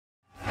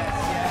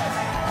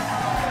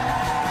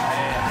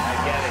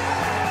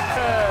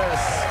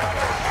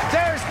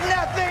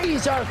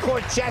She's our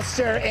court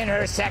jester in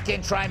her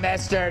second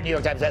trimester. New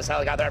York Times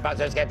bestselling author,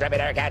 books, get dripping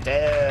haircut, too.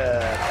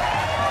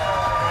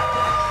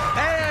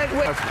 And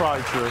that's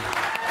probably true.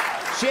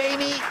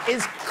 Jamie,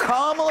 is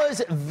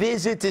Kamala's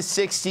visit to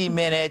 60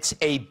 Minutes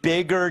a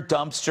bigger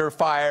dumpster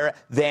fire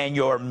than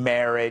your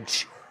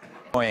marriage?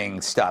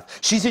 Enjoying stuff.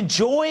 She's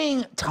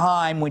enjoying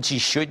time when she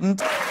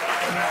shouldn't.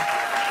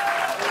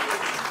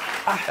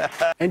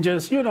 And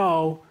just, you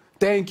know,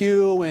 thank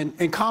you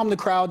and calm the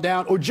crowd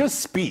down or just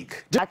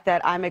speak. The fact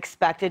that I'm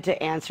expected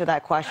to answer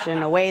that question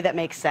in a way that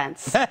makes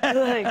sense. Like,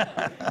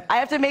 I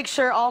have to make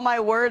sure all my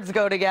words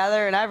go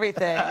together and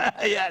everything.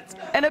 Yes.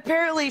 And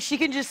apparently she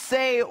can just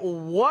say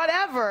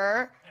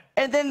whatever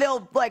and then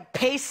they'll like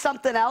paste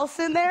something else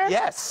in there.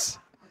 Yes.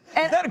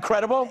 And, isn't that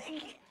incredible?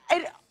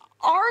 And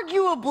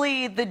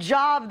arguably the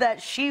job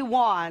that she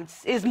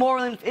wants is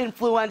more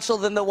influential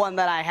than the one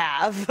that I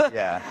have.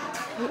 Yeah.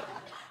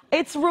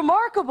 It's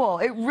remarkable.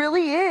 It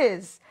really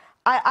is.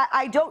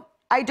 I don't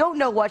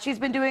know what she's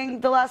been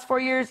doing the last 4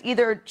 years.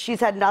 Either she's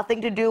had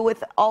nothing to do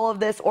with all of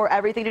this or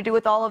everything to do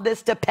with all of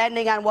this,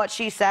 depending on what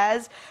she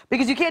says.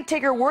 Because you can't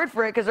take her word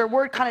for it, because her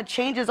word kind of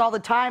changes all the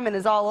time and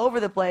is all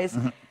over the place.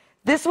 Mm-hmm.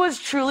 This was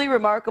truly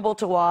remarkable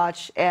to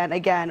watch. And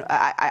again,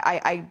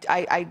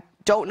 I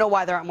don't know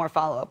why there aren't more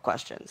follow-up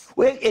questions.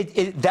 Well,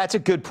 that's a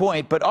good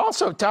point. But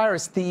also,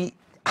 Tyrus,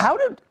 how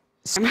did...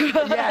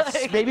 Yes,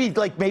 maybe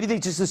they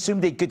just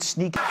assumed they could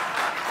sneak.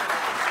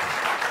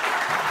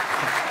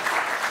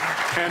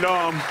 And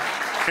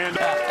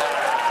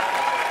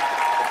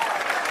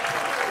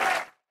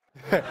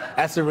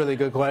that's a really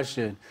good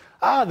question.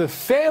 The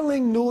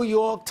failing New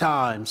York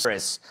Times.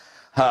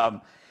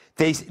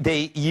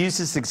 They use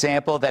this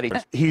example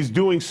that he's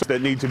doing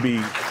something that need to be.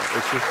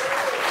 It's just,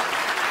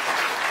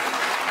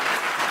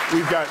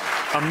 we've got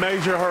a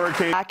major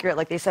hurricane. Accurate,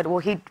 like they said, well,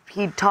 he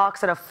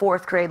talks at a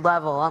 4th grade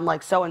level,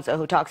 unlike so-and-so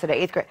who talks at an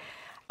 8th grade.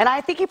 And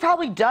I think he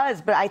probably does,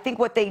 but I think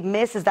what they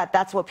miss is that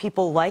that's what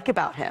people like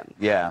about him.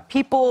 Yeah.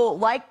 People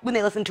like when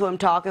they listen to him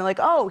talk, and they're like,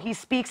 oh, he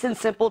speaks in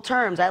simple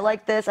terms. I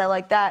like this, I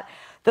like that.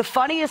 The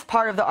funniest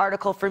part of the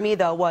article for me,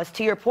 though, was,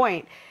 to your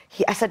point,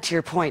 I said to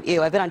your point,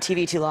 ew, I've been on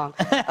TV too long.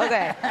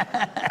 Okay.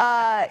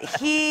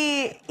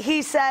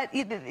 He said,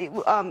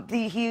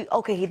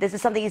 this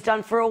is something he's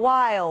done for a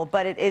while,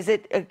 but is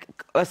it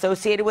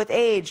associated with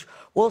age?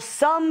 Well,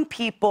 some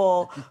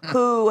people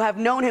who have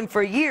known him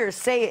for years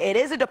say it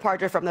is a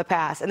departure from the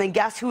past. And then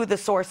guess who the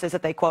source is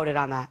that they quoted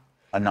on that?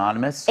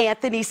 Anonymous?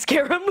 Anthony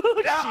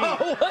Scaramucci.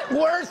 No, what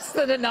worse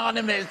than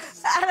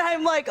Anonymous? And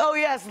I'm like, oh,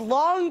 yes,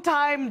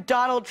 longtime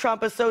Donald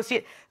Trump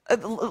associate.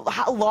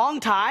 How long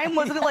time?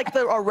 Wasn't it like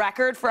a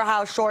record for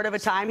how short of a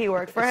time he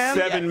worked for him?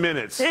 7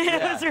 minutes.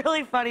 It was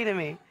really funny to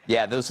me.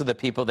 Yeah, those are the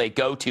people they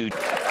go to.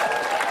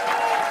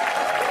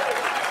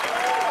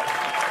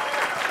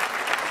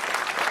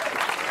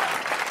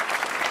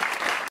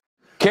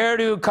 Care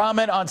to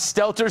comment on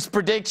Stelter's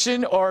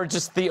prediction or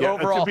just the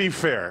overall? To be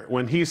fair,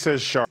 when he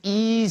says sharp.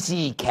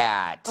 Easy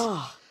cat.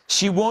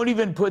 She won't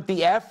even put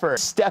the effort.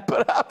 Step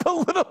it up a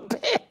little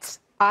bit.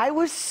 I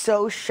was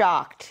so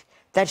shocked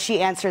that she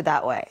answered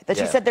that way. That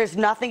she said there's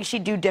nothing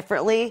she'd do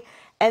differently.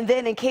 And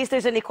then in case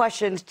there's any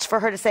questions, for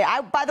her to say,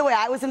 by the way,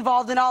 I was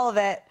involved in all of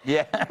it.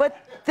 Yeah. But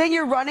then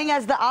you're running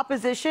as the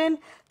opposition.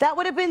 That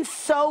would have been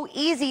so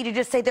easy to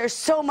just say, there's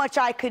so much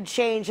I could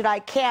change and I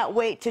can't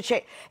wait to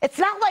change. It's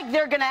not like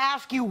they're going to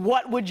ask you,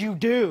 what would you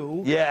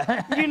do?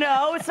 Yeah. You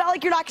know, it's not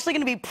like you're actually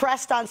going to be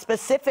pressed on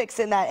specifics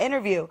in that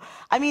interview.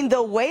 I mean,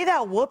 the way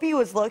that Whoopi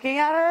was looking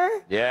at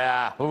her.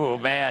 Yeah. Oh,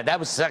 man. That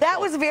was sexual. That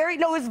was very,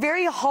 no, it was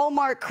very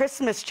Hallmark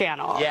Christmas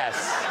Channel. Yes.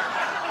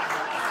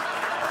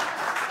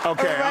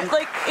 Okay.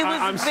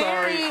 I'm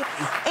sorry.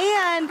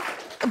 And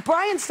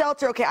Brian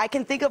Stelter, okay, I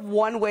can think of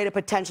one way to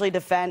potentially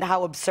defend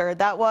how absurd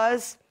that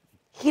was.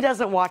 He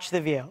doesn't watch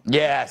The View.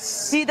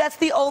 Yes. That's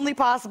the only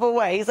possible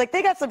way. He's like,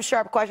 they got some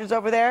sharp questions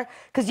over there,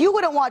 because you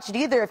wouldn't watch it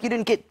either if you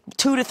didn't get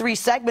 2 to 3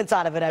 segments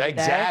out of it every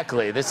day.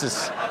 Exactly. This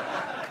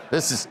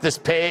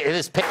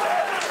pay.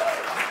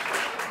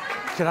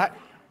 Could I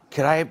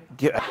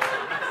get?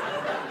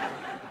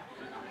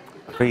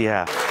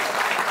 Yeah.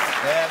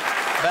 Yeah,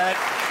 but.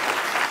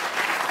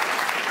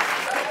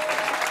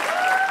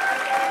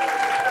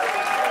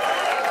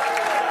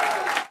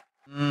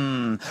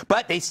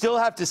 But they still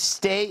have to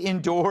stay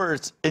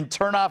indoors and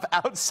turn off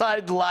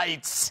outside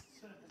lights.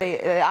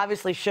 They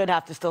obviously should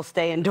have to still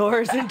stay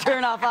indoors and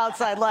turn off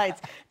outside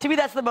lights. To me,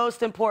 that's the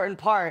most important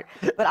part.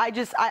 But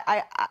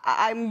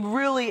I'm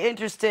really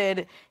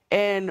interested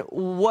in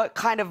what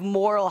kind of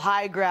moral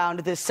high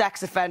ground this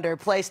sex offender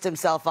placed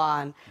himself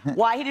on.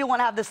 Why he didn't want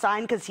to have the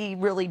sign, because he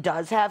really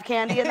does have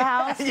candy in the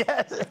house?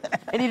 Yes.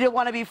 And he didn't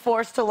want to be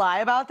forced to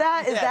lie about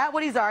that? Is that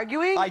what he's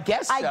arguing? I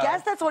guess so. I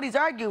guess that's what he's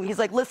arguing. He's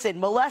like, listen,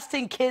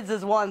 molesting kids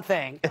is one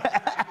thing,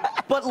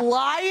 but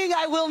lying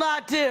I will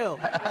not do.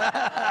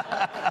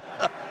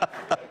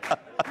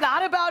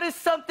 Not about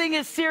something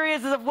as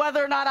serious as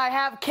whether or not I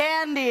have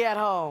candy at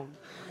home.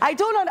 I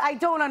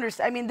don't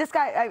understand. I mean, this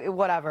guy,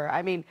 whatever.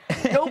 I mean,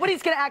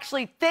 nobody's going to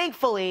actually,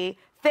 thankfully,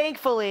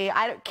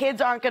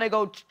 kids aren't going to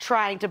go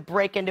trying to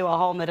break into a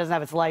home that doesn't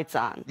have its lights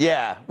on.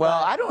 Yeah,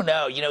 well, I don't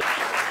know. You know,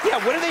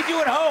 yeah, what do they do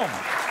at home?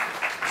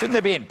 Shouldn't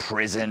they be in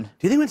prison? Do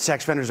you think when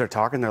sex offenders are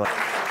talking, they're like...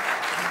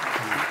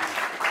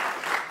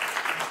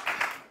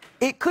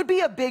 It could be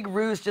a big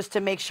ruse just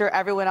to make sure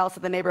everyone else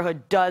in the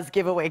neighborhood does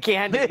give away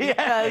candy.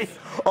 Because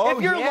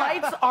if your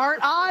lights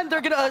aren't on,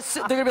 they're gonna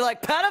be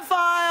like,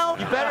 pedophile.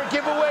 You better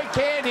give away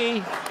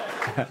candy.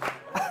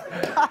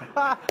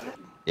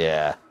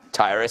 Yeah,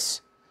 Tyrus.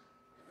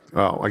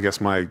 Oh, I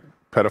guess my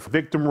pedophile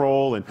victim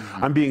role, and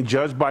I'm being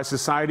judged by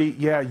society.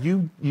 Yeah,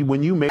 you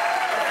when you make...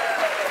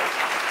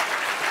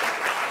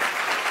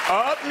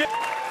 Up next.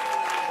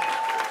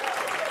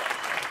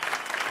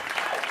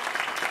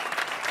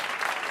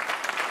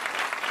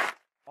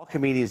 All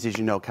comedians, as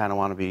you know, kind of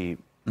want to be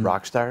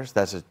rock stars.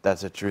 That's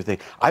a true thing.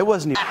 I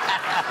wasn't even...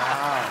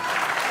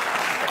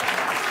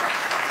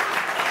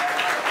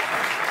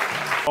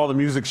 All the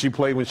music she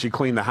played when she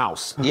cleaned the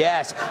house.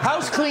 Yes,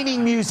 house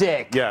cleaning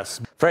music. Yes.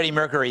 Freddie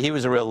Mercury, he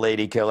was a real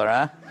lady killer,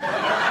 huh?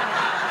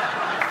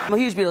 I'm a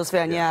huge Beatles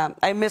fan, yeah.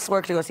 I missed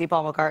work to go see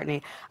Paul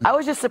McCartney. I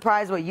was just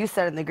surprised what you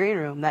said in the green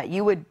room, that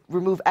you would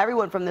remove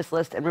everyone from this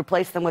list and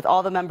replace them with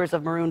all the members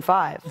of Maroon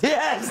 5.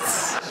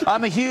 Yes!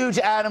 I'm a huge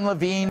Adam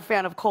Levine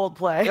Fan of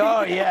Coldplay.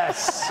 Oh,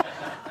 yes.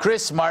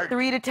 Chris Martin.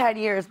 3 to 10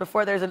 years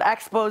before there's an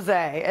expose,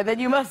 and then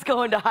you must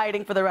go into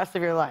hiding for the rest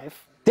of your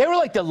life. They were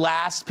like the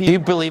last people. Do you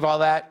believe all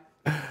that?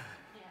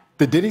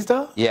 The Diddy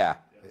stuff? Yeah.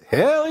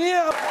 Hell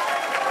yeah.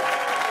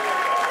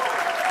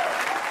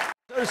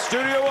 The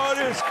studio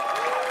audience.